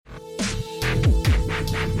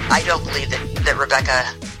I don't believe that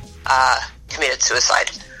Rebecca committed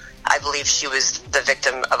suicide. I believe she was the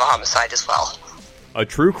victim of a homicide as well. A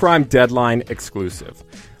True Crime Deadline exclusive.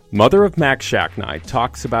 Mother of Max Shacknai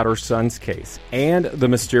talks about her son's case and the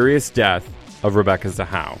mysterious death of Rebecca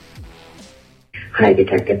Zahau. Hi,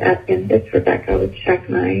 Detective Atkin. It's Rebecca with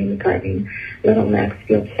Shacknai regarding little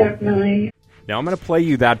Maxfield Shacknai. Now I'm going to play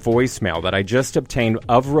you that voicemail that I just obtained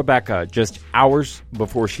of Rebecca just hours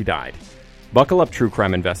before she died. Buckle up, true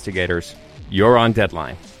crime investigators. You're on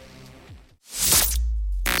Deadline.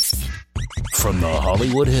 From the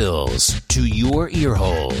Hollywood Hills to your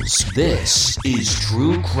earholes, this is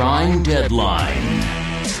True Crime Deadline,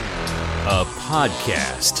 a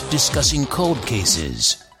podcast discussing cold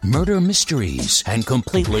cases, murder mysteries, and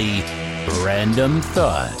completely random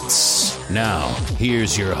thoughts. Now,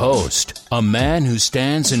 here's your host, a man who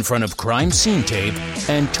stands in front of crime scene tape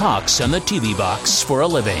and talks on the TV box for a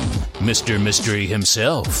living, Mr. Mystery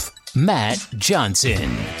himself, Matt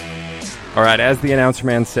Johnson. All right, as the announcer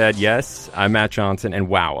man said, yes, I'm Matt Johnson, and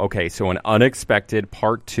wow, okay, so an unexpected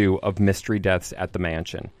part 2 of Mystery Deaths at the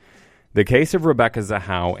Mansion. The case of Rebecca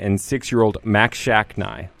Zahau and 6-year-old Max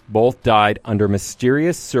Shacknai both died under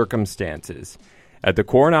mysterious circumstances at the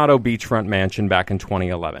Coronado Beachfront Mansion back in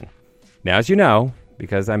 2011. Now, as you know,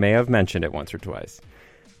 because I may have mentioned it once or twice,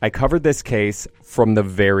 I covered this case from the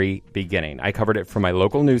very beginning. I covered it for my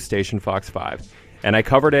local news station, Fox 5. And I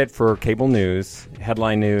covered it for cable news,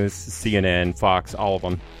 headline news, CNN, Fox, all of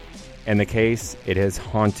them. And the case, it has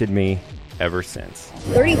haunted me ever since.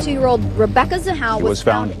 32-year-old Rebecca Zahau was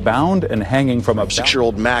found bound and hanging from a...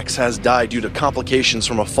 6-year-old Max has died due to complications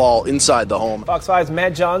from a fall inside the home. Fox 5's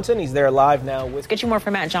Matt Johnson, he's there live now with... Let's get you more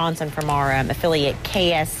from Matt Johnson from our affiliate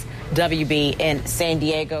KSWB in San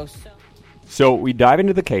Diego. So we dive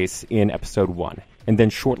into the case in episode 1. And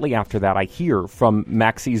then shortly after that, I hear from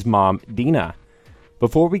Maxie's mom, Dina.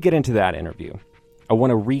 Before we get into that interview, I want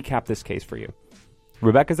to recap this case for you.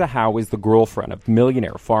 Rebecca Zahau is the girlfriend of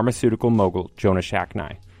millionaire pharmaceutical mogul Jonah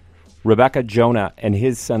Shacknai. Rebecca, Jonah, and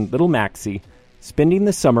his son little Maxie spending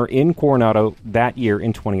the summer in Coronado that year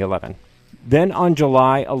in 2011. Then on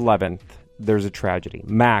July 11th, there's a tragedy.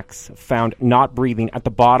 Max found not breathing at the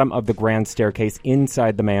bottom of the grand staircase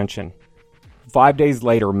inside the mansion. 5 days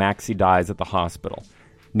later, Maxie dies at the hospital.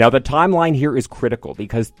 Now, the timeline here is critical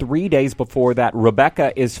because 3 days before that,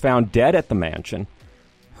 Rebecca is found dead at the mansion.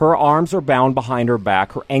 Her arms are bound behind her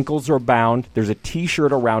back. Her ankles are bound. There's a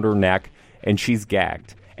T-shirt around her neck, and she's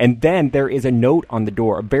gagged. And then there is a note on the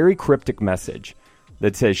door, a very cryptic message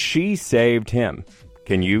that says, "She saved him.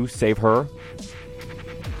 Can you save her?"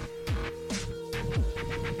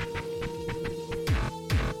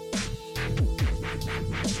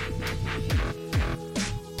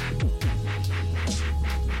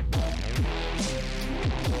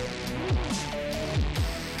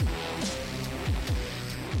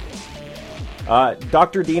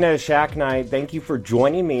 Dr. Dina Shacknai, thank you for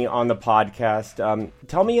joining me on the podcast.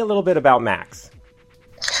 Tell me a little bit about Max.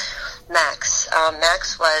 Max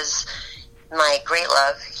was my great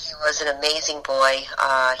love. He was an amazing boy.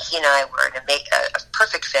 He and I were a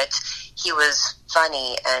perfect fit. He was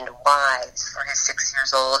funny and wise for his 6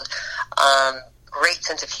 years old. Great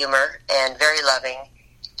sense of humor and very loving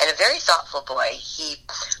and a very thoughtful boy. He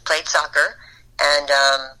played soccer and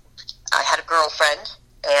I had a girlfriend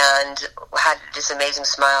and had this amazing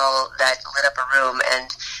smile that lit up a room,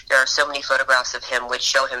 and there are so many photographs of him which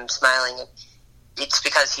show him smiling. It's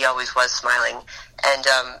because he always was smiling. And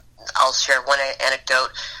I'll share one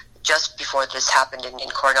anecdote. Just before this happened in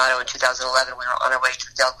Coronado in 2011, we were on our way to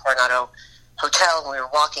the Del Coronado Hotel, and we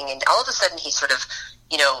were walking, and all of a sudden he sort of,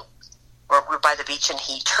 we're by the beach, and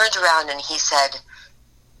he turns around and he said,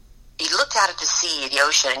 he looked out at the sea, the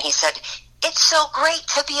ocean, and he said, "It's so great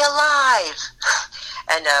to be alive."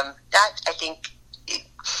 And that, I think,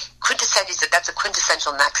 that's a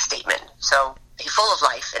quintessential Max statement. So he's full of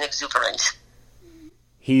life and exuberant.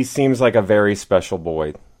 He seems like a very special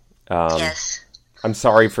boy. Yes. I'm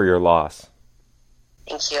sorry for your loss.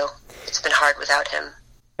 Thank you. It's been hard without him.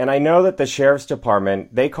 And I know that the Sheriff's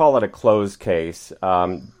Department, they call it a closed case.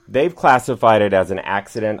 They've classified it as an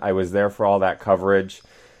accident. I was there for all that coverage.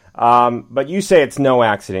 But you say it's no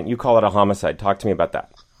accident. You call it a homicide. Talk to me about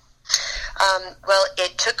that. Well,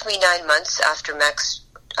 it took me 9 months after Max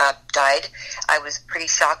died. I was pretty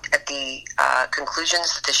shocked at the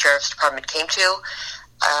conclusions that the Sheriff's Department came to.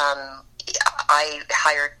 I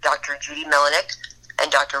hired Dr. Judy Melanik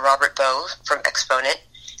and Dr. Robert Bowe from Exponent,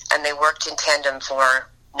 and they worked in tandem for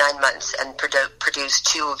 9 months and produced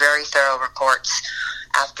 2 very thorough reports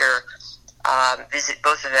after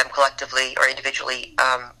both of them collectively or individually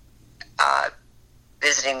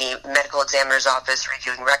visiting the medical examiner's office,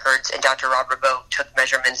 reviewing records, and Dr. Rob Rabot took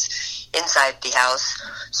measurements inside the house.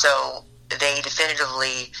 So they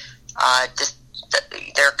definitively,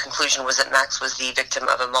 their conclusion was that Max was the victim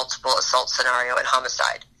of a multiple assault scenario and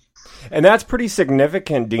homicide. And that's pretty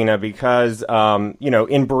significant, Dina, because,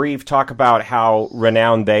 in brief, talk about how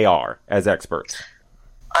renowned they are as experts.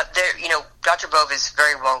 Dr. Bove is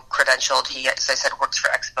very well credentialed. He, as I said, works for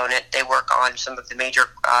Exponent. They work on some of the major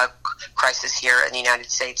crises here in the United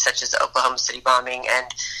States, such as the Oklahoma City bombing and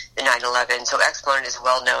the 9/11. So Exponent is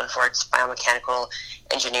well known for its biomechanical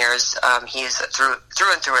engineers. He is through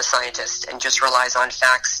and through a scientist and just relies on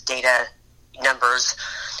facts, data, numbers.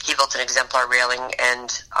 He built an exemplar railing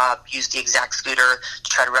and used the exact scooter to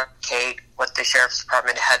try to replicate what the Sheriff's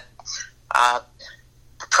Department had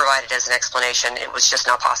provided as an explanation. It was just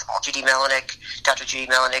not possible. Dr. Judy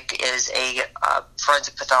Melanik is a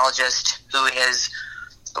forensic pathologist who is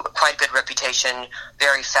quite a good reputation,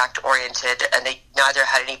 very fact-oriented, and they neither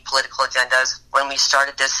had any political agendas. When we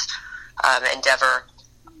started this endeavor,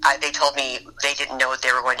 they told me they didn't know what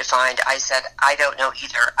they were going to find. I said, I don't know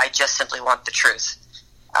either. I just simply want the truth.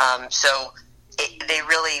 They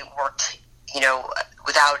really worked,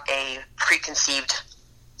 without a preconceived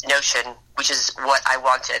notion, which is what I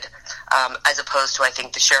wanted, as opposed to, I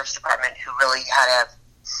think, the Sheriff's Department, who really had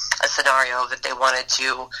a scenario that they wanted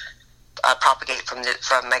to propagate from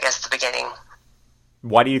I guess, the beginning.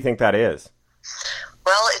 Why do you think that is?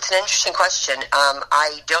 Well, it's an interesting question.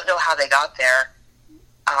 I don't know how they got there.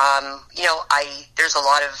 There's a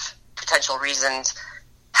lot of potential reasons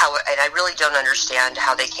and I really don't understand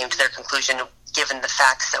how they came to their conclusion, given the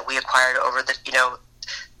facts that we acquired over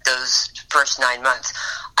those first 9 months.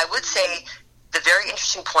 I would say the very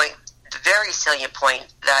interesting point, the very salient point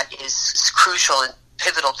that is crucial and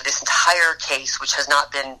pivotal to this entire case, which has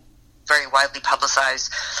not been very widely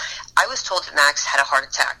publicized, I was told that Max had a heart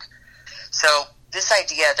attack. So this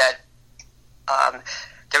idea that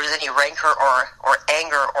there was any rancor or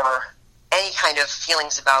anger or any kind of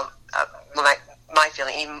feelings about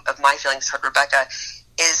my feelings toward Rebecca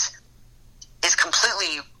is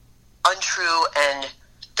completely untrue and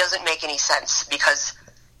doesn't make any sense, because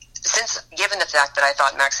given the fact that I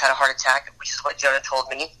thought Max had a heart attack, which is what Jonah told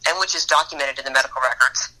me, and which is documented in the medical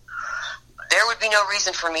records, there would be no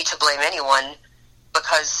reason for me to blame anyone,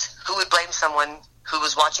 because who would blame someone who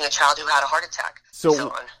was watching a child who had a heart attack?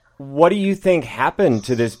 So what do you think happened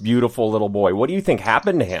to this beautiful little boy? What do you think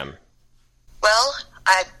happened to him? Well,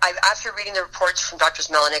 I after reading the reports from Drs.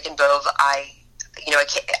 Melanik and Bove, I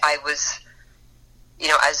was,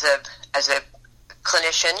 as a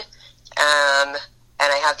clinician, and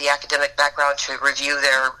I have the academic background to review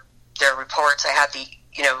their reports. I had the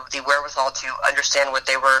wherewithal to understand what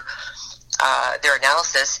they were, their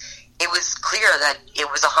analysis. It was clear that it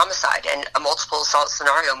was a homicide, and a multiple assault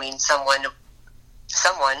scenario means someone,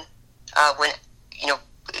 when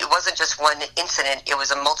it wasn't just one incident, it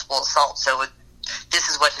was a multiple assault. So this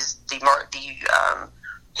is what the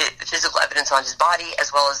physical evidence on his body,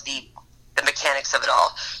 as well as the mechanics of it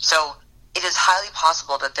all. So it is highly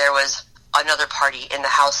possible that there was another party in the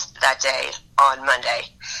house that day on Monday.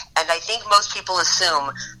 And I think most people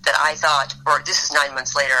assume that I thought, or this is 9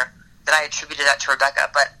 months later, that I attributed that to Rebecca,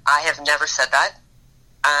 but I have never said that.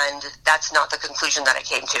 And that's not the conclusion that I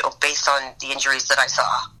came to, based on the injuries that I saw.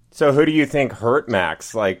 So who do you think hurt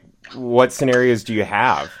Max? Like, what scenarios do you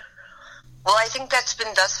have? Well, I think that's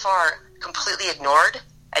been thus far completely ignored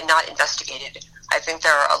and not investigated. I think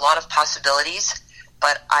there are a lot of possibilities,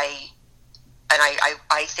 but I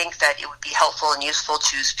think that it would be helpful and useful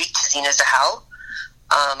to speak to Zina Zahau.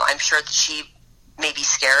 I'm sure that she may be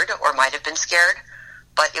scared or might have been scared,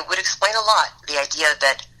 but it would explain a lot, the idea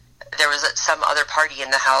that there was some other party in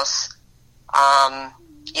the house, and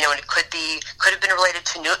it could have been related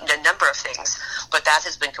to a number of things, but that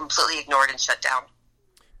has been completely ignored and shut down.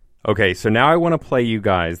 Okay, so now I want to play you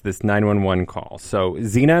guys this 911 call. So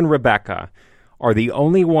Zina and Rebecca are the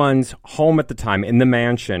only ones home at the time in the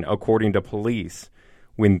mansion, according to police,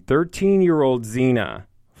 when 13-year-old Zina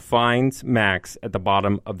finds Max at the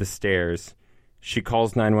bottom of the stairs. She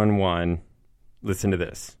calls 911. Listen to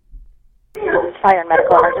this. Fire and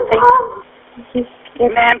medical emergency.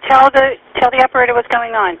 Ma'am, tell the operator what's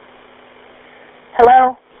going on.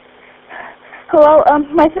 Hello? Hello,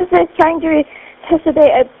 my sister is trying to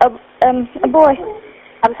resuscitate a boy.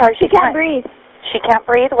 I'm sorry, she can't breathe. She can't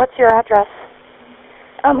breathe? What's your address?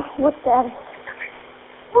 What's the address?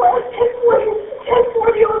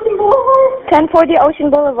 1040 Ocean Boulevard. 1040 Ocean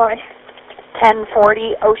Boulevard.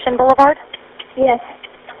 1040 Ocean Boulevard? Yes.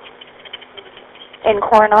 In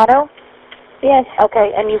Coronado? Yes.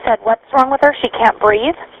 Okay, and you said what's wrong with her? She can't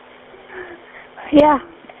breathe? Yeah.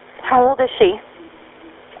 How old is she?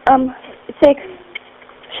 6.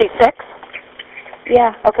 She's 6?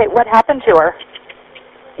 Yeah. Okay, what happened to her?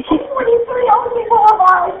 She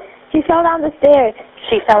fell down the stairs.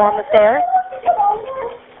 She fell on the stairs?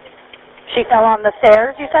 She fell on the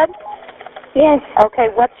stairs, you said? Yes. Okay,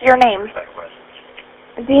 what's your name?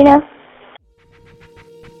 Dina.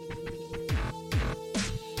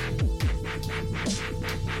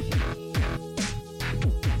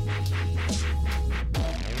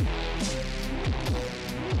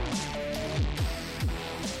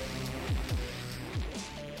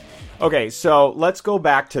 Okay, so let's go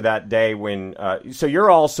back to that day when, so you're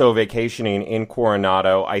also vacationing in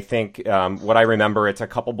Coronado. I think, what I remember, it's a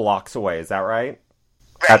couple blocks away. Is that right?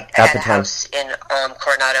 Right, At the house in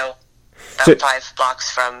Coronado, about 5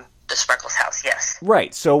 blocks from the Spreckles house, yes.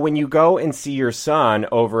 Right, so when you go and see your son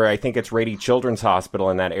over, I think it's Rady Children's Hospital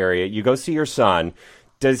in that area, you go see your son,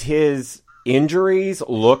 does his injuries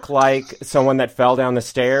look like someone that fell down the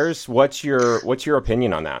stairs? What's your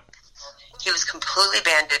opinion on that? He was completely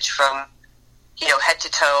bandaged from, head to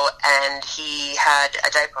toe, and he had a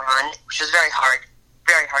diaper on, which was very hard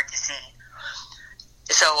to see.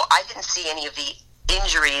 So I didn't see any of the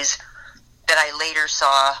injuries that I later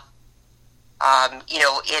saw, at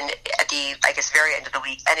the, I guess, very end of the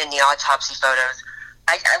week, and in the autopsy photos.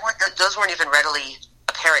 Those weren't even readily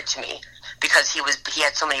apparent to me because he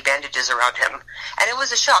had so many bandages around him, and it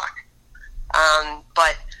was a shock.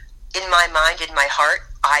 But in my mind, in my heart,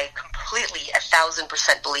 I completely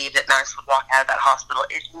 1,000% believe that Max would walk out of that hospital.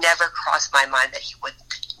 It never crossed my mind that he would.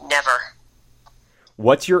 Never.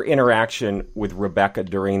 What's your interaction with Rebecca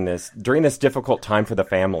during this difficult time for the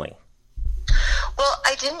family? Well,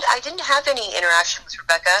 I didn't have any interaction with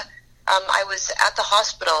Rebecca. I was at the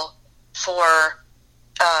hospital for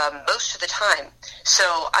most of the time.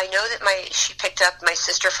 So I know that she picked up my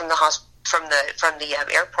sister from the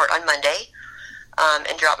airport on Monday,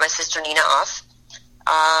 and dropped my sister Nina off.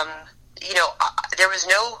 There was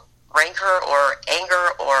no rancor or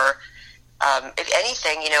anger or, if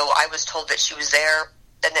anything, I was told that she was there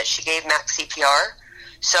and that she gave Max CPR.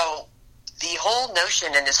 So the whole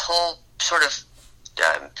notion and this whole sort of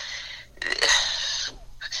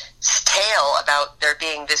tale about there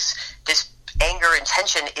being this anger and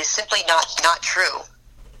tension is simply not true.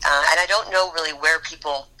 And I don't know really where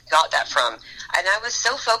people got that from. And I was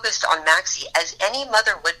so focused on Maxie, as any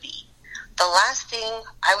mother would be. The last thing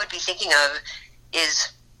I would be thinking of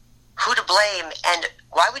is who to blame, and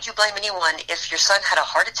why would you blame anyone if your son had a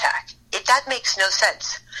heart attack? That makes no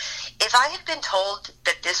sense. If I had been told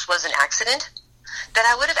that this was an accident, then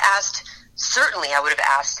I would have asked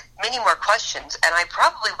many more questions, and I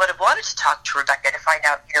probably would have wanted to talk to Rebecca to find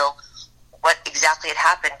out, what exactly had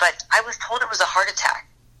happened, but I was told it was a heart attack.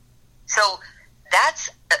 So that's,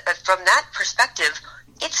 from that perspective,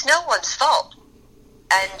 it's no one's fault.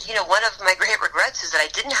 And, one of my great regrets is that I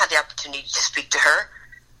didn't have the opportunity to speak to her.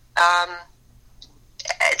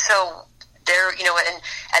 And so there, and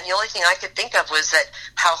the only thing I could think of was that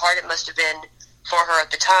how hard it must have been for her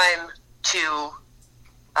at the time to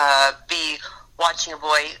be watching a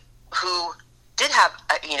boy who did have,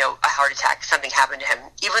 a heart attack. Something happened to him,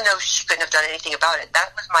 even though she couldn't have done anything about it.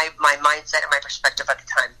 That was my mindset and my perspective at the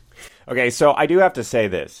time. Okay, so I do have to say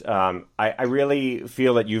this. I really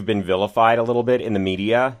feel that you've been vilified a little bit in the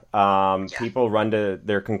media. Yeah. People run to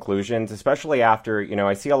their conclusions, especially after,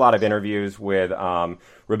 I see a lot of interviews with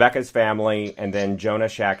Rebecca's family and then Jonah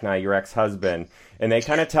Shacknai, your ex-husband, and they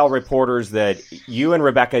kind of tell reporters that you and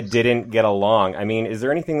Rebecca didn't get along. I mean, is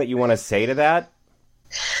there anything that you want to say to that?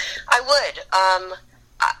 I would.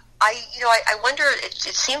 I wonder, it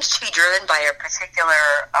seems to be driven by a particular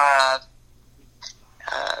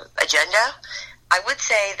agenda. I would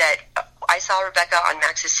say that I saw Rebecca on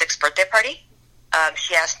Max's 6th birthday party.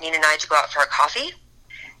 She asked Nina and I to go out for a coffee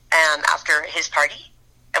after his party,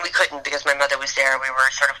 and we couldn't because my mother was there. We were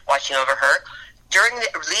sort of watching over her.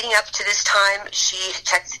 Leading up to this time, she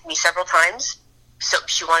texted me several times, so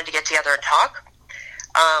she wanted to get together and talk.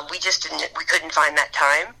 We couldn't find that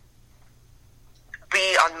time.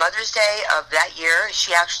 On Mother's Day of that year,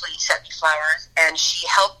 she actually sent me flowers, and she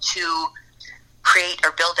helped to create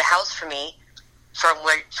or build a house for me from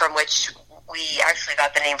which we actually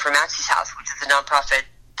got the name for Maxie's House, which is a nonprofit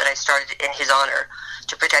that I started in his honor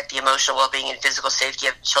to protect the emotional well-being and physical safety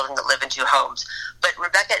of children that live in 2 homes. But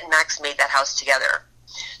Rebecca and Max made that house together.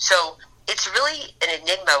 So it's really an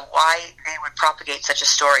enigma why they would propagate such a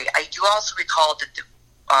story. I do also recall that the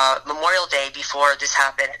Memorial Day before this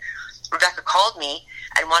happened, Rebecca called me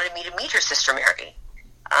and wanted me to meet her sister Mary.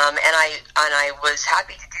 And I was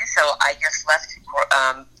happy to do so. I just left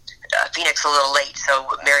Phoenix a little late, so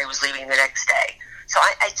Mary was leaving the next day. So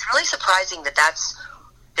it's really surprising that that's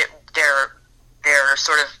their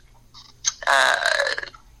sort of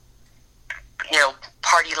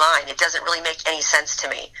party line. It doesn't really make any sense to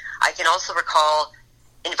me. I can also recall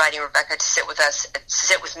inviting Rebecca to sit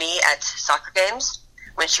with me at soccer games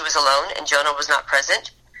when she was alone and Jonah was not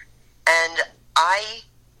present. And I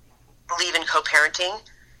believe in co-parenting.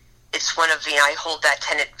 It's one of I hold that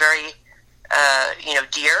tenet very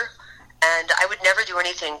dear, and I would never do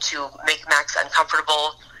anything to make Max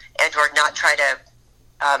uncomfortable and or not try to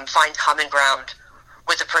find common ground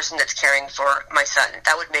with the person that's caring for my son.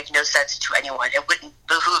 That would make no sense to anyone. It wouldn't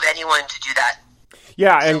behoove anyone to do that.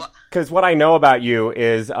 Yeah, and because what I know about you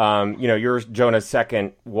is, you're Jonah's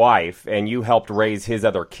second wife, and you helped raise his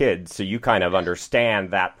other kids, so you kind of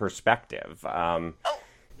understand that perspective.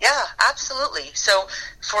 Yeah, absolutely. So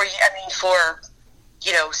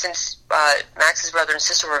since Max's brother and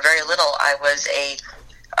sister were very little, I was a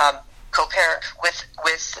co-parent with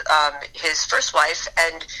his first wife,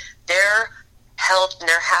 and their health and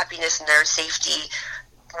their happiness and their safety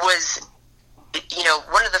was,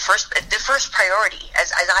 one of the first priority,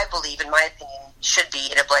 as I believe, in my opinion, should be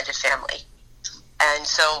in a blended family. And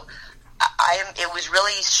so it was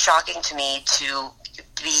really shocking to me to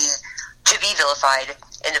be vilified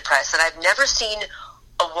in the press, and I've never seen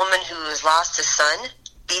a woman who has lost a son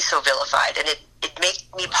be so vilified, and it made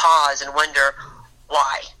me pause and wonder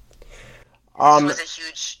why. It was a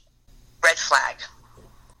huge red flag.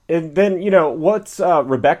 And then, what's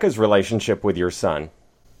Rebecca's relationship with your son?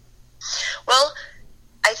 Well,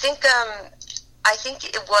 I think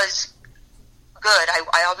it was good.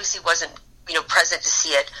 I obviously wasn't, present to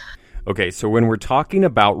see it. Okay, so when we're talking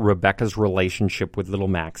about Rebecca's relationship with little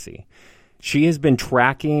Maxie, she has been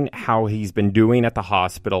tracking how he's been doing at the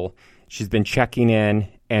hospital. She's been checking in,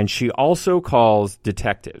 and she also calls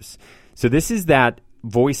detectives. So this is that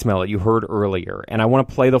voicemail that you heard earlier, and I want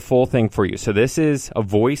to play the full thing for you. So this is a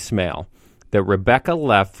voicemail that Rebecca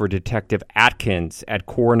left for Detective Atkins at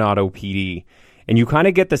Coronado PD, and you kind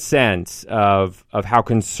of get the sense of how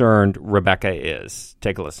concerned Rebecca is.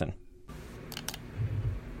 Take a listen.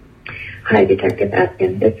 Hi, Detective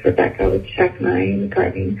Atkins. It's Rebecca with Shack 9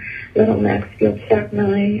 regarding little Maxfield Shack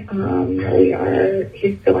 9.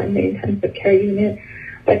 He's still in the intensive care unit,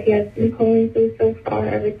 but he has been pulling through so far.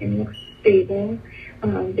 Everything looks stable.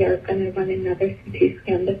 They're going to run another CT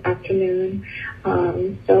scan this afternoon.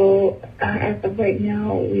 As of right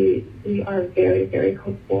now, we are very, very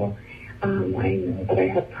hopeful. I know that I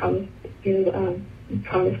have promised to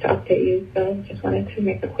update you, so just wanted to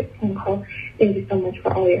make a quick phone call. Thank you so much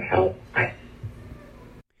for all your help. Bye.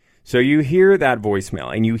 So you hear that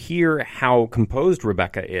voicemail, and you hear how composed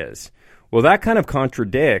Rebecca is. Well, that kind of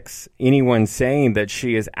contradicts anyone saying that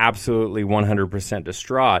she is absolutely 100%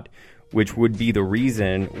 distraught, which would be the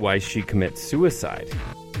reason why she commits suicide.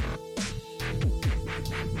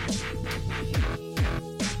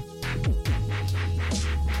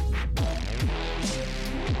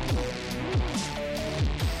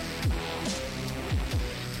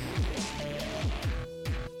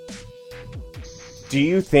 Do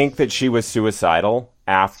you think that she was suicidal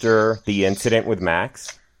after the incident with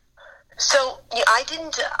Max? So I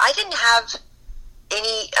didn't have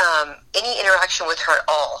any interaction with her at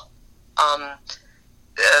all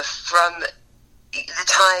from the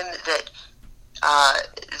time that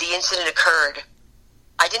the incident occurred.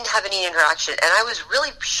 I didn't have any interaction, and I was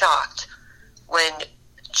really shocked when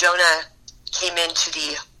Jonah came into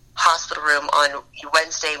the hospital room on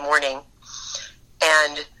Wednesday morning,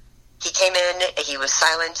 and he came in, he was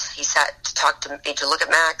silent, he sat to talk to me, to look at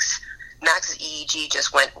Max. Max's EEG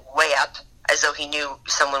just went way up, as though he knew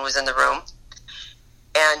someone was in the room.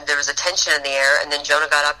 And there was a tension in the air, and then Jonah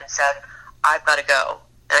got up and said, "I've got to go."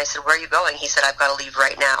 And I said, "Where are you going?" He said, "I've got to leave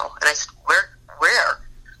right now." And I said, Where?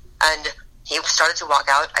 And he started to walk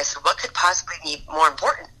out. I said, "What could possibly be more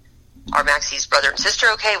important? Are Maxie's brother and sister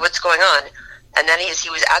okay? What's going on?" And then as he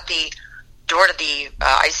was at the door to the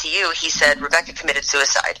ICU, he said, "Rebecca committed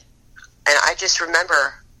suicide." And I just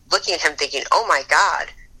remember looking at him thinking, "Oh my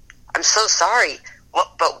God, I'm so sorry.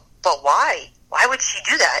 But why? Why would she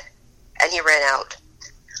do that?" And he ran out,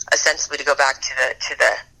 ostensibly to go back to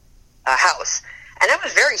the house. And I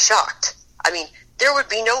was very shocked. I mean, there would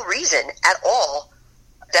be no reason at all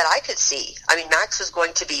that I could see. I mean, Max was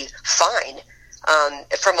going to be fine.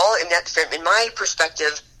 In my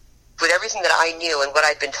perspective, with everything that I knew and what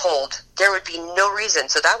I'd been told, there would be no reason.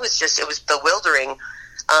 So that was it was bewildering.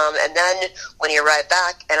 And then when he arrived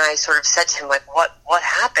back, and I sort of said to him, like, what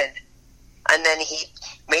happened? And then he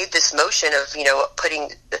made this motion of,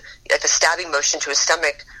 putting like a stabbing motion to his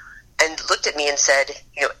stomach. and looked at me and said,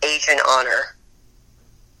 Asian honor.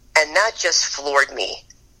 And that just floored me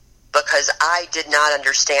because I did not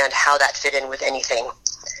understand how that fit in with anything.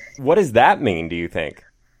 What does that mean, do you think?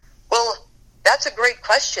 Well, that's a great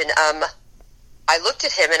question. I looked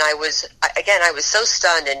at him and I was so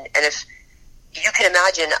stunned. And if you can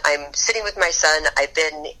imagine, I'm sitting with my son. I've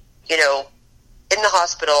been, in the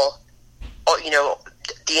hospital,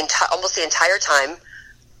 almost the entire time.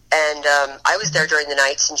 And I was there during the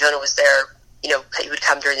nights, and Jonah was there. He would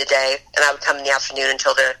come during the day, and I would come in the afternoon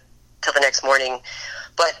until the next morning.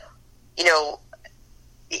 But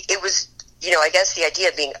it was, I guess the idea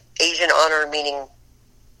of being Asian honor, meaning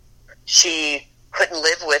she couldn't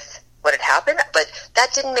live with what had happened, but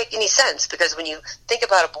that didn't make any sense, because when you think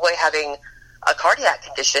about a boy having a cardiac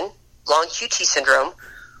condition, long QT syndrome,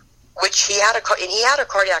 which he had a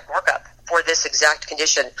cardiac workup for this exact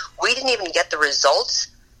condition. We didn't even get the results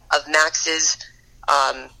of Max's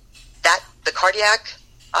the cardiac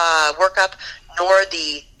workup, nor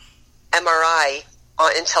the MRI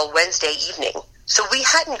until Wednesday evening. So we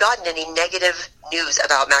hadn't gotten any negative news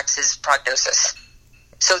about Max's prognosis.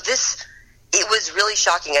 So it was really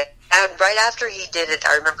shocking. And right after he did it,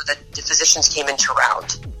 I remember the physicians came into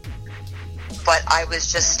round. But I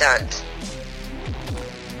was just stunned.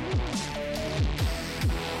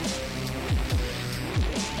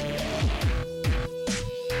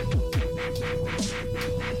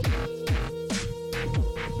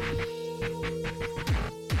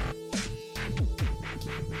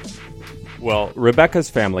 Well, Rebecca's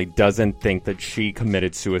family doesn't think that she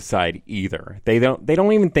committed suicide either. They don't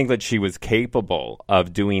even think that she was capable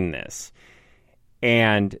of doing this.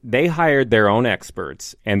 And they hired their own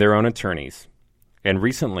experts and their own attorneys. And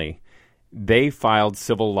recently, they filed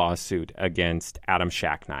civil lawsuit against Adam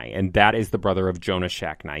Shacknai, and that is the brother of Jonah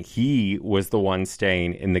Shacknai. He was the one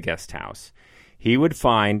staying in the guest house. He would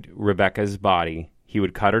find Rebecca's body, he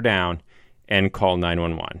would cut her down, and call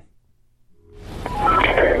 911.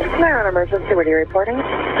 An emergency, what are you reporting?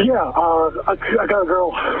 Yeah, I got a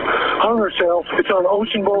girl hung herself. It's on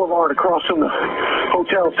Ocean Boulevard across from the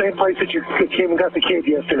hotel, same place that you came and got the kid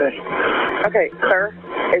yesterday. Okay, sir,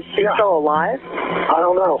 is she still alive? I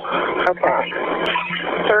don't know. Okay.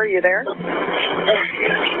 Sir, are you there? Are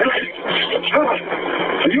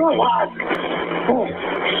you alive? Oh.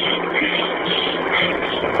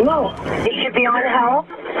 Hello? Is she beyond help?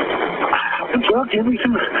 Well,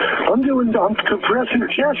 I'm compressing her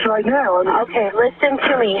chest right now. Okay, listen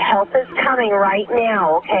to me. Help is coming right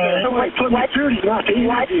now, okay? What's your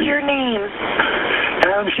name?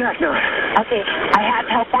 Adam Shacknai. Okay, I have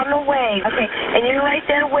help on the way. Okay, and you're right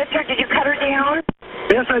there with her. Did you cut her down?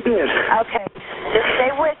 Yes, I did. Okay, just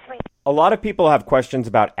stay with me. A lot of people have questions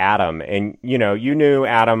about Adam, and you knew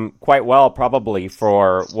Adam quite well, probably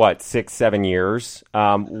for 6-7 years.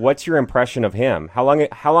 What's your impression of him? How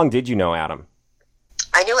long did you know Adam?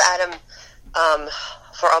 I knew Adam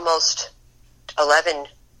for almost 11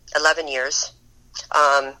 years,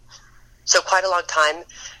 so quite a long time.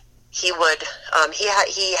 He would he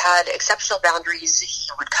had exceptional boundaries. He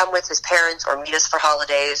would come with his parents or meet us for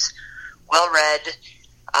holidays. Well read,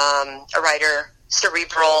 a writer,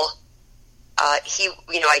 cerebral.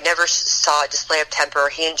 I never saw a display of temper.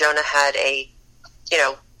 He and Jonah had a,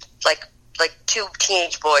 like two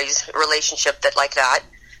teenage boys relationship like that,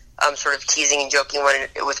 sort of teasing and joking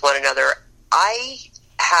with one another. I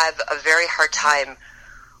have a very hard time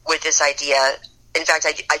with this idea. In fact,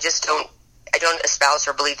 I don't espouse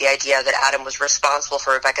or believe the idea that Adam was responsible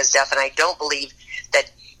for Rebecca's death, and I don't believe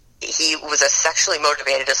that he was a sexually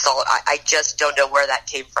motivated assault. I just don't know where that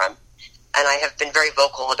came from, and I have been very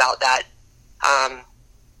vocal about that.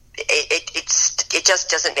 It just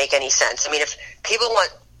doesn't make any sense. I mean, if people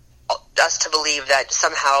want us to believe that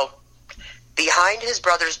somehow behind his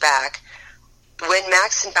brother's back, when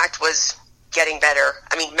Max in fact was getting better,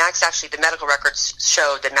 I mean, Max actually, the medical records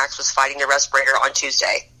showed that Max was fighting the respirator on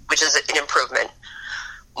Tuesday, which is an improvement.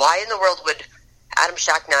 Why in the world would Adam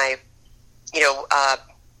Shacknai,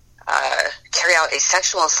 carry out a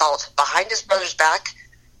sexual assault behind his brother's back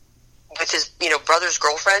with his, brother's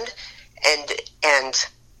girlfriend and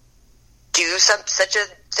do such a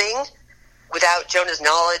thing without Jonah's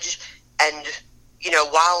knowledge and,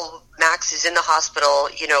 while Max is in the hospital,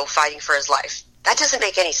 fighting for his life? That doesn't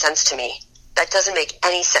make any sense to me. That doesn't make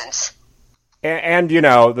any sense. And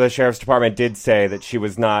the sheriff's department did say that she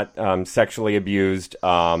was not sexually abused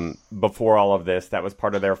before all of this. That was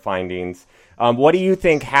part of their findings. What do you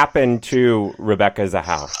think happened to Rebecca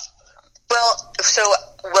Zahau?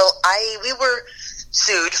 We were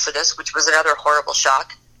sued for this, which was another horrible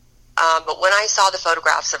shock. But when I saw the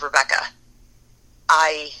photographs of Rebecca,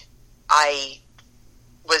 I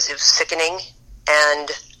was sickening, and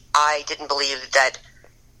I didn't believe that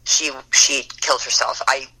she killed herself.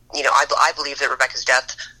 I believe that Rebecca's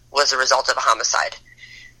death was a result of a homicide.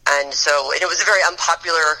 And so it was a very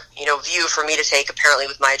unpopular, view for me to take, apparently,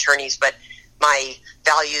 with my attorneys, but my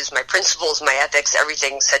values, my principles, my ethics,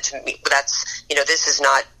 everything said to me, this is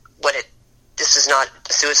not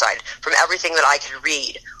a suicide. From everything that I could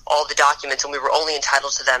read, all the documents, and we were only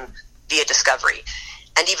entitled to them via discovery.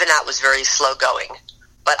 And even that was very slow going.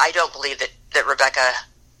 But I don't believe that Rebecca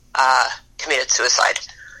committed suicide.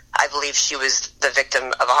 I believe she was the victim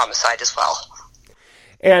of a homicide as well.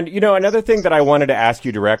 And, another thing that I wanted to ask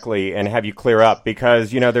you directly and have you clear up,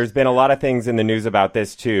 because, there's been a lot of things in the news about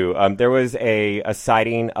this, too. There was a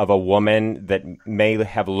sighting of a woman that may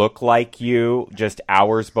have looked like you just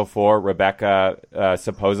hours before Rebecca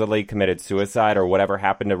supposedly committed suicide, or whatever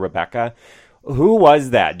happened to Rebecca. Who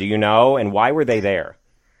was that? Do you know? And why were they there?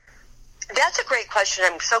 That's a great question.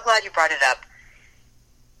 I'm so glad you brought it up.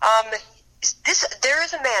 There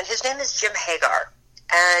is a man. His name is Jim Hagar.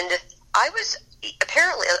 And I was...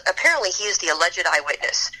 Apparently, he is the alleged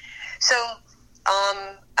eyewitness. So,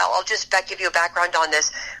 I'll just give you a background on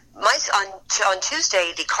this. On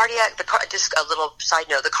Tuesday, just a little side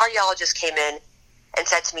note, the cardiologist came in and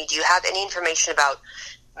said to me, "Do you have any information about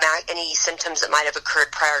any symptoms that might have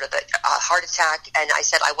occurred prior to the heart attack?" And I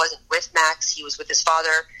said I wasn't with Max; he was with his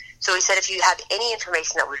father. So he said, "If you have any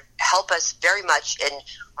information that would help us very much in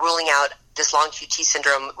ruling out this long QT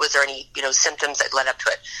syndrome, was there any symptoms that led up to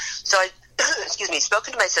it?" So I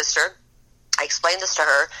spoken to my sister. I explained this to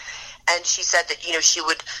her, and she said that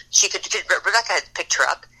Rebecca had picked her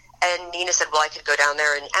up, and Nina said, "Well, I could go down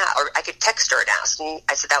there and or I could text her and ask." And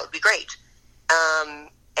I said that would be great. And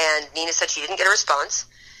Nina said she didn't get a response,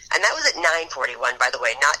 and that was at 9:41, by the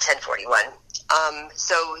way, not 10:41.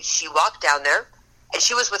 So she walked down there, and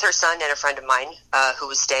she was with her son and a friend of mine who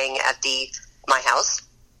was staying at my house.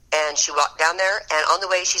 And she walked down there, and on the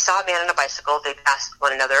way, she saw a man on a bicycle. They passed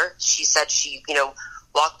one another. She said she,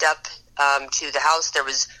 walked up to the house. It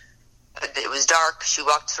was dark. She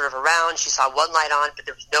walked sort of around. She saw one light on, but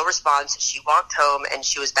there was no response. She walked home, and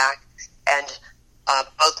she was back, and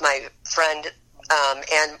both my friend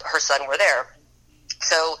and her son were there.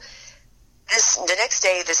 So the next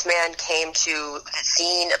day, this man came to the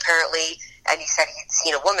scene, apparently, and he said he'd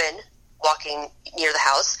seen a woman walking near the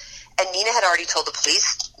house. And Nina had already told the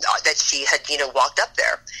police that she had, walked up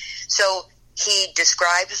there. So he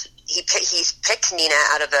picked Nina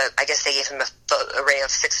out of I guess they gave him an array of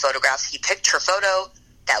 6 photographs. He picked her photo.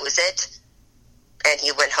 That was it. And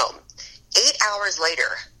he went home. 8 hours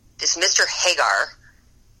later, this Mr. Hagar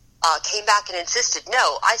came back and insisted,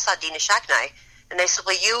 "No, I saw Dina Shacknai." And they said,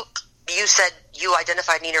 "Well, you said you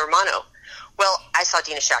identified Nina Romano." "Well, I saw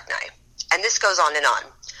Dina Shacknai." And this goes on and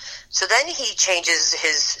on. So then he changes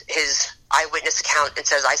his eyewitness account and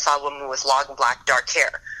says, "I saw a woman with long black dark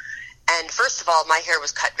hair." And first of all, my hair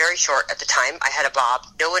was cut very short at the time. I had a bob.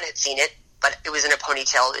 No one had seen it, but it was in a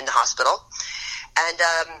ponytail in the hospital. And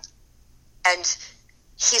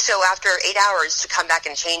so after 8 hours to come back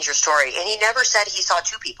and change your story, and he never said he saw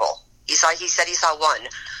 2 people. He said he saw 1.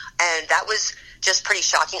 And that was just pretty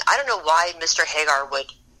shocking. I don't know why Mr. Hagar would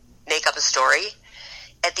make up a story.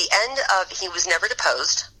 At the end he was never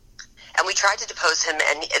deposed. And we tried to depose him,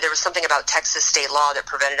 and there was something about Texas state law that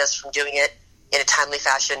prevented us from doing it in a timely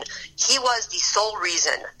fashion. He was the sole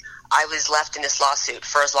reason I was left in this lawsuit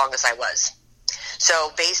for as long as I was.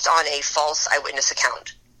 So based on a false eyewitness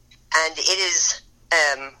account. And it is,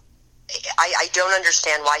 I don't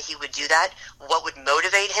understand why he would do that. What would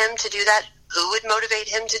motivate him to do that? Who would motivate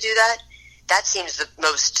him to do that? That seems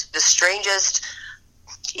the strangest,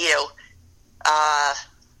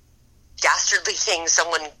 dastardly thing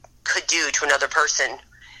someone could do to another person,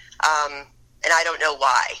 and I don't know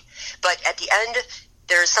why. But at the end,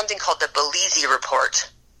 there's something called the Belize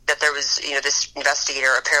report, that there was, this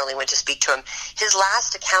investigator apparently went to speak to him. His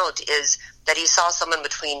last account is that he saw someone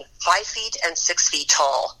between 5 feet and 6 feet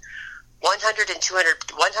tall, 100 to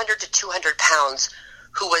 200 pounds,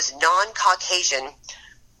 who was non-Caucasian,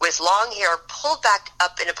 with long hair pulled back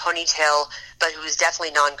up in a ponytail, but who was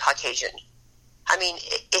definitely non-Caucasian. I mean,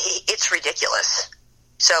 it's ridiculous.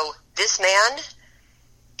 So this man,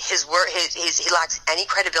 he lacks any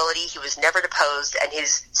credibility. He was never deposed, and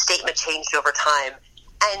his statement changed over time.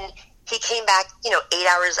 And he came back, 8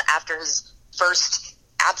 hours after his first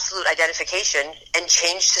absolute identification and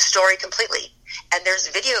changed his story completely. And there's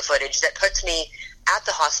video footage that puts me at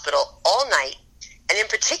the hospital all night. And in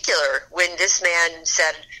particular, when this man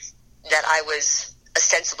said that I was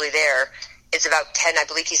ostensibly there, it's about 10, I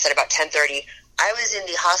believe he said about 10:30. I was in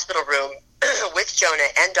the hospital room with Jonah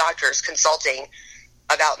and doctors consulting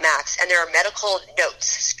about Max, and there are medical notes,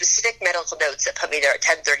 specific medical notes that put me there at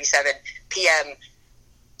 10:37 p.m.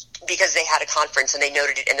 because they had a conference and they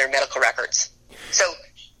noted it in their medical records. So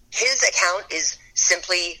his account is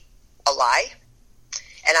simply a lie,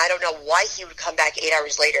 and I don't know why he would come back 8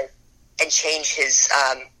 hours later and change his,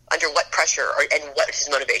 under what pressure and what his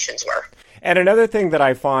motivations were. And another thing that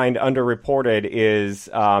I find underreported is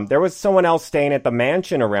there was someone else staying at the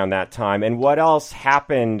mansion around that time, and what else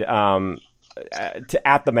happened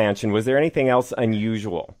at the mansion? Was there anything else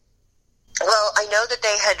unusual? Well, I know that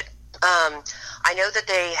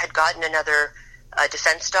they had gotten another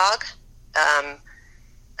defense dog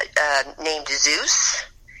named Zeus,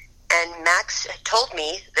 and Max told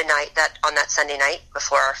me the night that on that Sunday night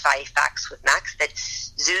before our facts with Max that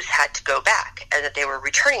Zeus had to go back and that they were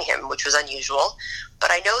returning him, which was unusual.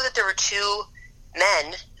 But I know that there were two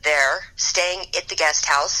men there staying at the guest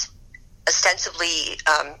house, ostensibly,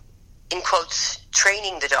 in quotes,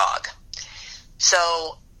 training the dog.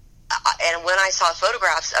 So, and when I saw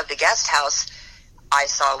photographs of the guest house, I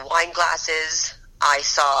saw wine glasses, I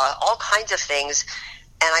saw all kinds of things,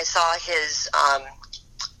 and I saw his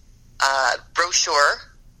brochure,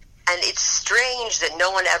 and it's strange that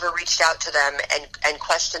no one ever reached out to them and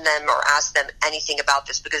questioned them or asked them anything about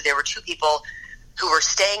this, because there were two people who were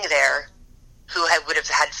staying there who would have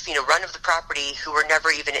had run of the property who were never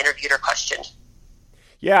even interviewed or questioned.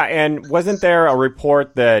 Yeah, and wasn't there a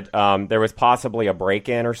report that there was possibly a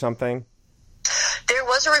break-in or something? There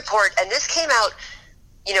was a report, and this came out,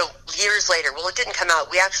 years later. Well, it didn't come out.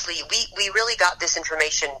 We really got this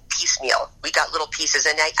information piecemeal. We got little pieces,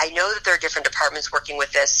 and I know that there are different departments working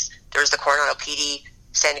with this. There's the Coronado PD,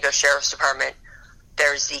 San Diego Sheriff's Department.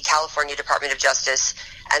 There's the California Department of Justice,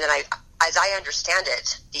 and then as I understand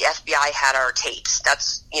it, the FBI had our tapes.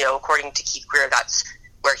 That's, according to Keith Greer, that's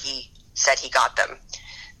where he said he got them.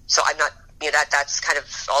 So I'm not, that's kind of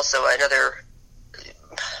also another,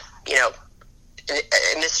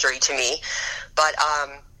 a mystery to me. But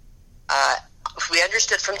we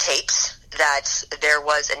understood from tapes that there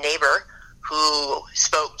was a neighbor who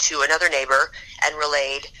spoke to another neighbor and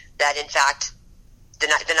relayed that, in fact, the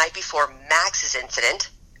night before Max's incident,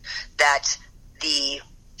 that the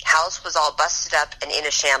house was all busted up and in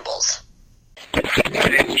a shambles.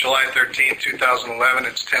 It's July 13th, 2011.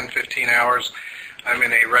 It's 10:15 hours. I'm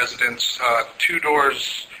in a residence 2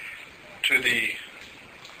 doors to the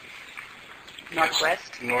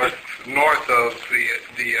northwest, north of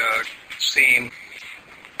the scene,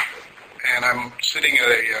 and I'm sitting at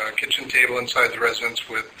a kitchen table inside the residence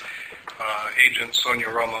with Agent Sonia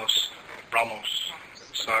Ramos.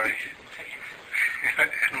 Sorry.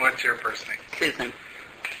 And what's your first name?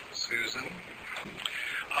 Susan.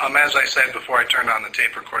 As I said before I turned on the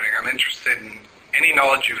tape recording, I'm interested in any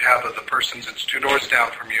knowledge you have of the persons that's 2 doors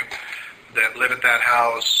down from you that live at that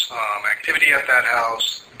house, activity at that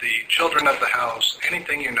house, the children of the house,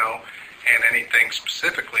 anything you know, and anything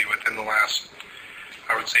specifically within the last,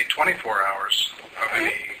 I would say, 24 hours of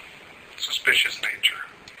any suspicious nature.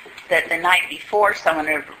 That the night before, someone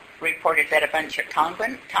had reported that a bunch of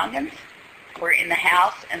Tongans were in the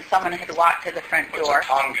house, and someone had walked to the front door. What's a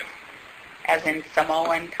Tongan? As in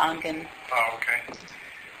Samoan, Tongan. Oh, okay.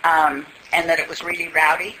 And that it was really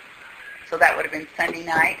rowdy. So that would have been Sunday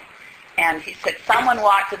night. And he said someone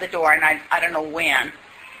walked to the door, and I don't know when,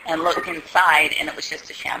 and looked inside, and it was just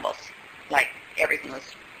a shambles. Like everything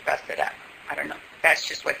was busted up. I don't know. That's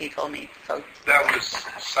just what he told me. So that was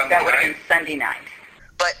Sunday That would night? have been Sunday night.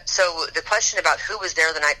 But so the question about who was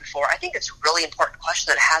there the night before, I think it's a really important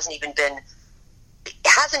question that hasn't even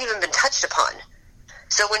been touched upon.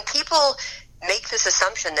 So when people make this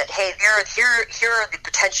assumption that, hey, here are the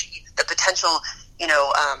potential,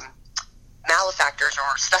 malefactors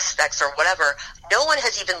or suspects or whatever, no one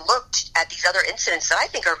has even looked at these other incidents that I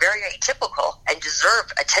think are very atypical and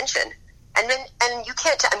deserve attention. And you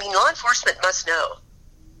can't. Law enforcement must know.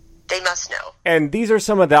 They must know. And these are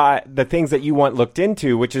some of the things that you want looked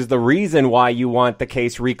into, which is the reason why you want the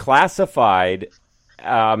case reclassified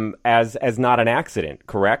as not an accident,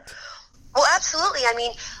 correct? Well, absolutely.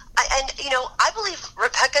 I believe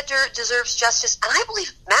Rebecca deserves justice, and I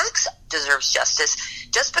believe Max deserves justice.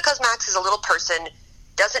 Just because Max is a little person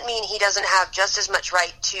doesn't mean he doesn't have just as much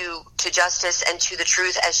right to justice and to the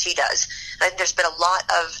truth as she does. I think there's been a lot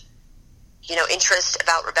of, interest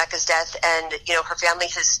about Rebecca's death, and, her family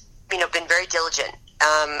has, been very diligent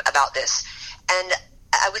about this. And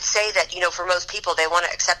I would say that, for most people, they want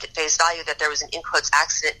to accept at face value that there was an, in quotes,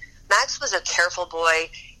 accident. Max was a careful boy.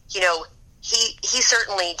 He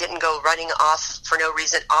certainly didn't go running off for no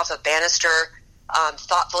reason off a banister.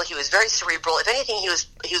 thoughtful. He was very cerebral. If anything, he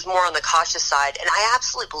was more on the cautious side. And I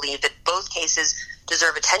absolutely believe that both cases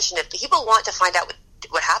deserve attention. If people want to find out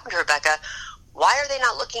what happened to Rebecca, why are they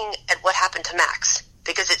not looking at what happened to Max?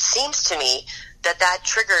 Because it seems to me that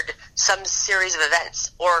triggered some series of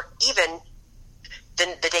events, or even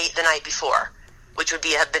the night before, which would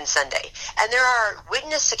have been Sunday. And there are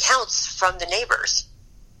witness accounts from the neighbors.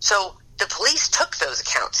 So the police took those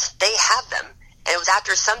accounts. They have them. And it was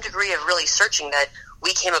after some degree of really searching that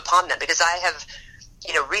we came upon them, because I have,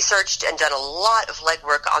 researched and done a lot of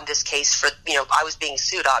legwork on this case for, I was being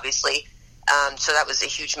sued, obviously. So that was a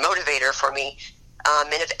huge motivator for me.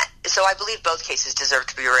 So I believe both cases deserve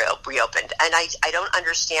to be reopened. And I don't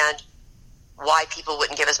understand why people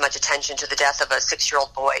wouldn't give as much attention to the death of a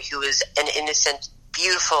 6-year-old boy who is an innocent,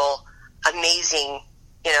 beautiful, amazing,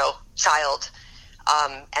 child.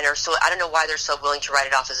 And are so, I don't know why they're so willing to write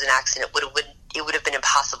it off as an accident. It would have been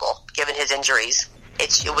impossible given his injuries.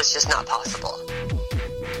 It was just not possible.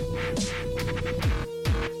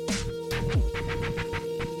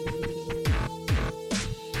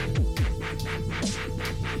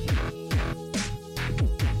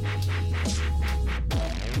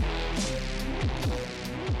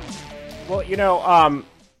 Well,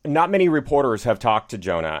 not many reporters have talked to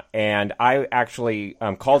Jonah, and I actually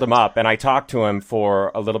called him up, and I talked to him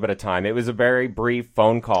for a little bit of time. It was a very brief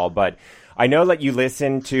phone call, but I know that you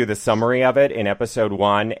listened to the summary of it in episode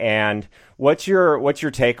 1, and what's your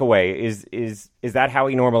takeaway? Is that how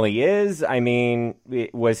he normally is? I mean,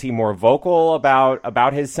 was he more vocal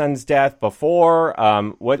about his son's death before?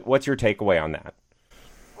 What's your takeaway on that?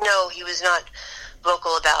 No, he was not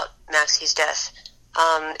vocal about Maxie's death.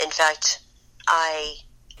 In fact, I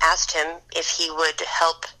asked him if he would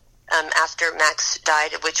help after Max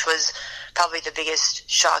died, which was probably the biggest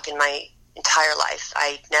shock in my entire life.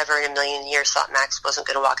 I never in a million years thought Max wasn't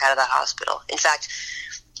going to walk out of that hospital. In fact,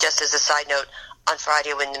 just as a side note, on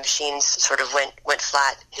Friday when the machines sort of went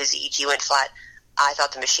flat, his EEG went flat, I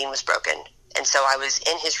thought the machine was broken. And so I was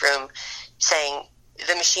in his room saying,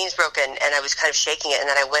 the machine's broken, and I was kind of shaking it, and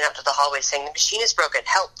then I went out to the hallway saying, the machine is broken,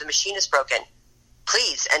 help, the machine is broken,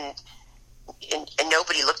 please. And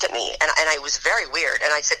nobody looked at me, and I was very weird.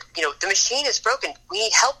 And I said, the machine is broken. We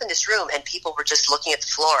need help in this room. And people were just looking at the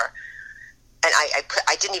floor. And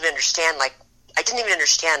I didn't even understand. I didn't even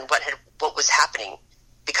understand what was happening,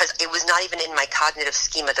 because it was not even in my cognitive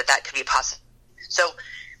schema that could be possible. So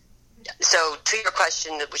to your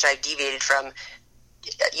question, which I deviated from,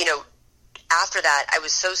 after that, I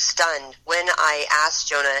was so stunned when I asked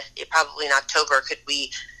Jonah, probably in October, could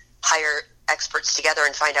we hire experts together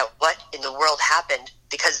and find out what in the world happened,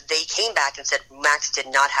 because they came back and said Max did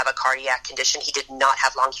not have a cardiac condition. He did not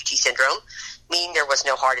have long QT syndrome, meaning there was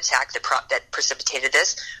no heart attack that precipitated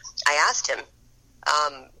this. I asked him,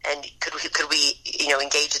 and could we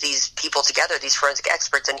engage these people together, these forensic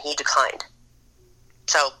experts, and he declined.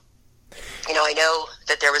 So, I know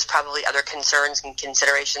that there was probably other concerns and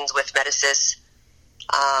considerations with Medicis,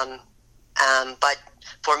 but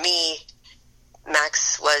for me,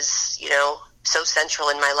 Max was, so central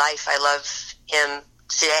in my life. I love him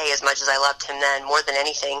today as much as I loved him then, more than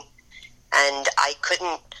anything. And I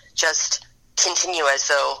couldn't just continue as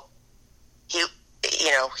though he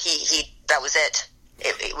that was it.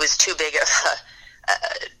 It was too big of a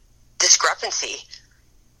discrepancy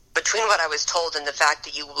between what I was told and the fact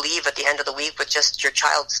that you leave at the end of the week with just your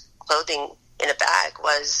child's clothing in a bag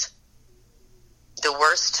was the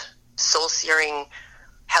worst, soul-searing,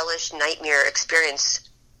 hellish nightmare experience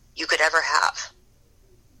you could ever have.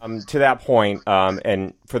 To that point,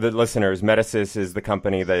 and for the listeners, Medicis is the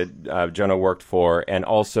company that Jonah worked for, and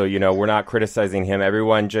also, we're not criticizing him.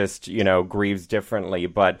 Everyone just, grieves differently,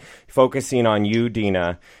 but focusing on you,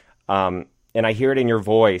 Dina, and I hear it in your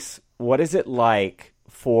voice, what is it like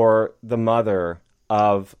for the mother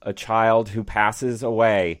of a child who passes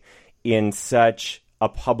away in such a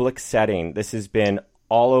public setting? This has been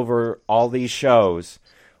all over all these shows.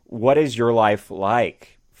 What is your life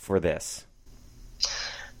like for this?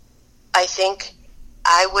 I think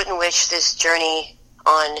I wouldn't wish this journey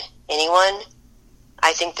on anyone.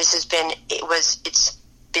 I think it's been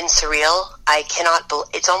surreal. I cannot,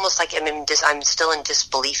 it's almost like I'm still in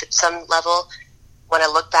disbelief at some level. When I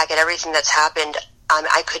look back at everything that's happened,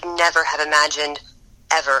 I could never have imagined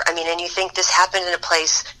ever. I mean, and you think this happened in a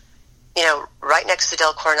place, right next to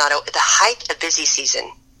Del Coronado, at the height of busy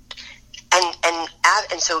season.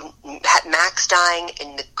 And so Max dying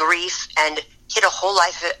and the grief, and he had a whole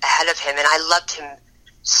life ahead of him, and I loved him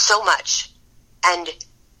so much. And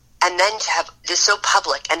then to have this so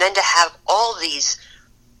public, and then to have all these,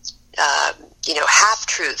 half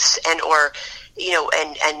truths and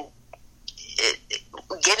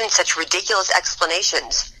given such ridiculous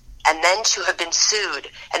explanations, and then to have been sued,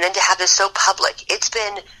 and then to have this so public. It's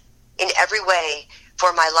been, in every way,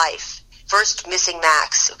 for my life. First, missing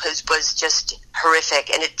Max was just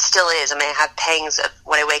horrific, and it still is. I mean, I have pangs of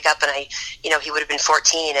when I wake up and he would have been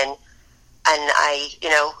 14, and I,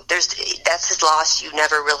 that's his loss you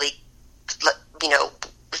never really,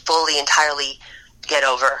 fully, entirely get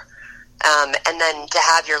over. And then to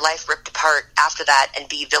have your life ripped apart after that and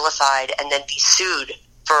be vilified and then be sued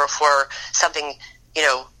for something,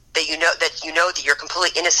 that you're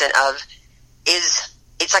completely innocent of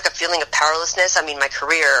it's like a feeling of powerlessness. I mean, my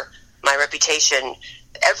career, my reputation,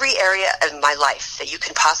 every area of my life that you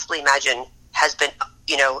can possibly imagine has been,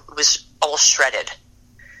 was all shredded.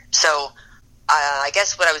 So I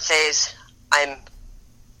guess what I would say is I'm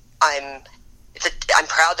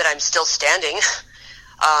proud that I'm still standing.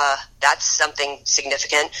 That's something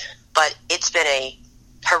significant, but it's been a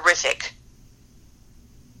horrific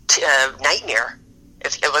nightmare.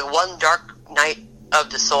 It's like one dark night of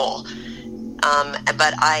the soul.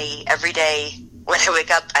 But every day when I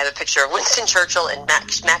wake up, I have a picture of Winston Churchill and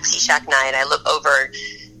Maxie Shacknai, and I look over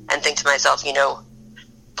and think to myself,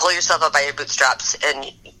 pull yourself up by your bootstraps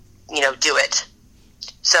and, do it.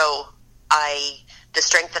 So the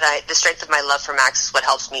strength of my love for Max is what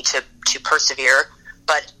helps me to persevere.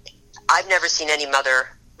 But I've never seen any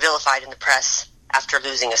mother vilified in the press after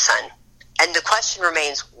losing a son. And the question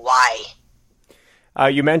remains, why?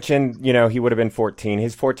 You mentioned, he would have been 14.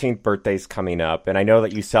 His 14th birthday's coming up, and I know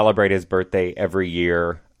that you celebrate his birthday every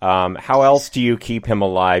year. How else do you keep him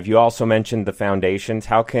alive? You also mentioned the foundations.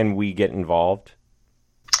 How can we get involved?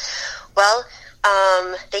 Well,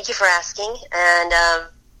 thank you for asking, and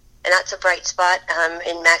that's a bright spot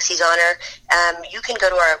in Maxie's honor. You can go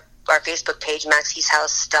to our Facebook page,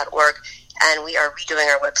 maxieshouse.org, and we are redoing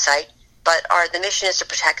our website. But the mission is to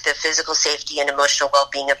protect the physical safety and emotional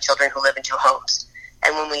well-being of children who live in two homes.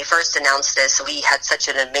 And when we first announced this, we had such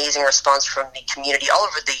an amazing response from the community all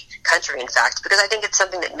over the country, in fact, because I think it's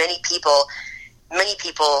something that many people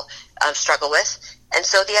struggle with. And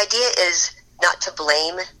so the idea is not to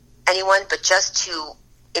blame anyone, but just to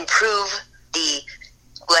improve the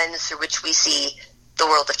lens through which we see the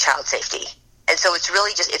world of child safety. And so it's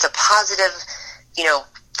really it's a positive,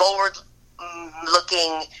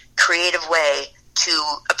 forward-looking, creative way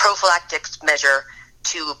a prophylactic measure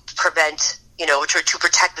to prevent, to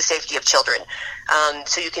protect the safety of children.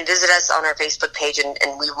 So you can visit us on our Facebook page, and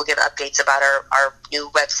we will give updates about our new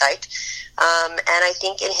website. And I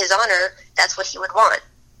think in his honor, that's what he would want.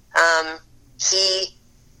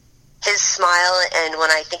 His smile, and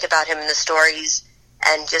when I think about him in the stories,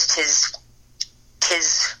 and just his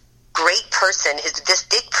great person, this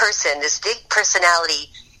big personality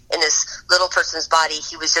in this little person's body,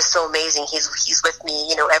 he was just so amazing. He's with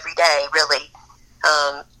me, every day, really,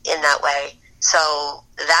 in that way. So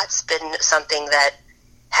that's been something that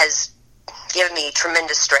has given me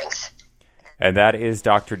tremendous strength. And that is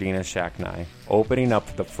Dr. Dina Shacknai, opening up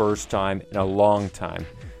for the first time in a long time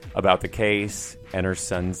about the case and her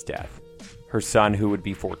son's death. Her son, who would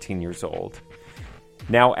be 14 years old.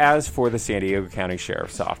 Now, as for the San Diego County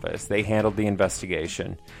Sheriff's Office, they handled the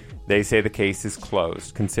investigation. They say the case is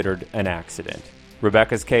closed, considered an accident.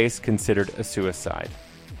 Rebecca's case, considered a suicide.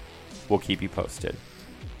 We'll keep you posted.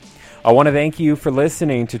 I want to thank you for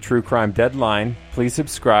listening to True Crime Deadline. Please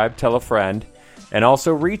subscribe, tell a friend, and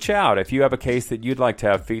also reach out if you have a case that you'd like to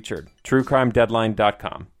have featured.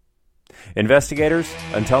 TrueCrimeDeadline.com. Investigators,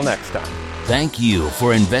 until next time. Thank you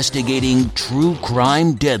for investigating True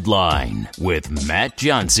Crime Deadline with Matt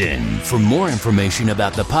Johnson. For more information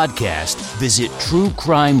about the podcast, visit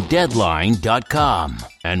TrueCrimeDeadline.com.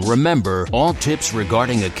 And remember, all tips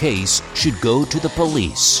regarding a case should go to the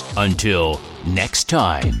police. Until next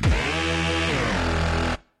time.